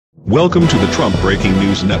Welcome to the Trump Breaking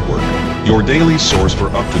News Network, your daily source for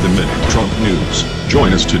up-to-the-minute Trump news.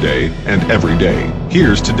 Join us today and every day.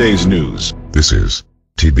 Here's today's news. This is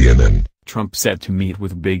TBNN. Trump set to meet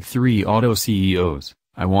with big three auto CEOs.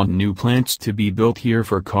 I want new plants to be built here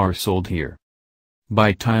for cars sold here.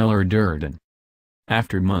 By Tyler Durden.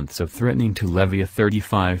 After months of threatening to levy a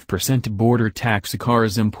 35% border tax on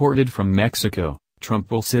cars imported from Mexico,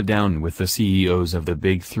 Trump will sit down with the CEOs of the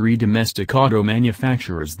big three domestic auto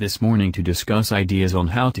manufacturers this morning to discuss ideas on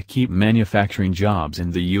how to keep manufacturing jobs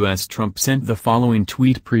in the U.S. Trump sent the following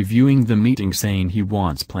tweet previewing the meeting saying he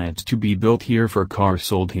wants plants to be built here for cars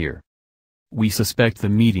sold here. We suspect the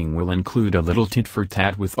meeting will include a little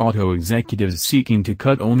tit-for-tat with auto executives seeking to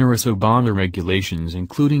cut onerous Obama regulations,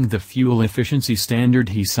 including the fuel efficiency standard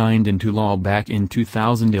he signed into law back in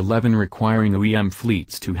 2011 requiring OEM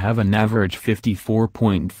fleets to have an average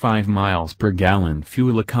 54.5 miles per gallon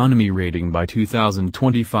fuel economy rating by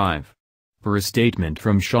 2025. Per a statement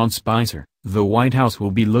from Sean Spicer, the White House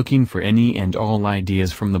will be looking for any and all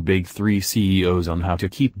ideas from the big three CEOs on how to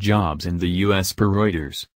keep jobs in the U.S. per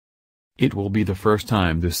Reuters. It will be the first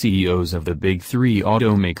time the CEOs of the big three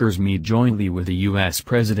automakers meet jointly with the U.S.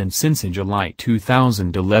 president since a July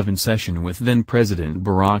 2011 session with then-President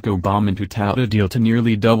Barack Obama to tout a deal to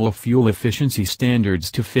nearly double fuel efficiency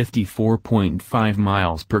standards to 54.5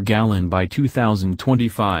 miles per gallon by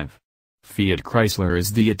 2025. Fiat Chrysler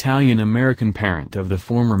is the Italian-American parent of the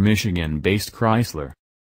former Michigan-based Chrysler.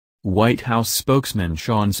 White House spokesman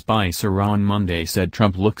Sean Spicer on Monday said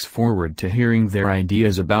Trump looks forward to hearing their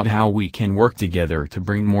ideas about how we can work together to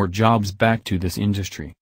bring more jobs back to this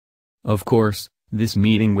industry. Of course, this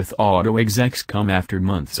meeting with auto execs come after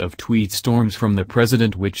months of tweet storms from the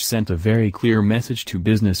president which sent a very clear message to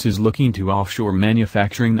businesses looking to offshore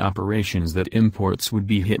manufacturing operations that imports would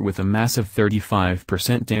be hit with a massive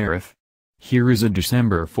 35% tariff. Here is a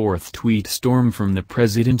December 4th tweet storm from the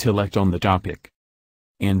president-elect on the topic.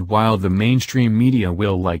 And while the mainstream media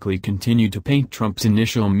will likely continue to paint Trump's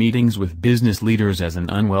initial meetings with business leaders as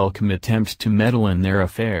an unwelcome attempt to meddle in their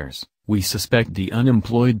affairs, we suspect the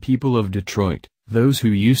unemployed people of Detroit, those who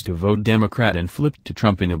used to vote Democrat and flipped to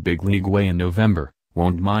Trump in a big league way in November,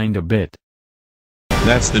 won't mind a bit.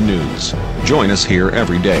 That's the news. Join us here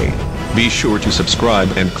every day. Be sure to subscribe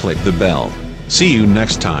and click the bell. See you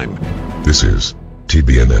next time. This is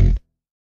TBNN.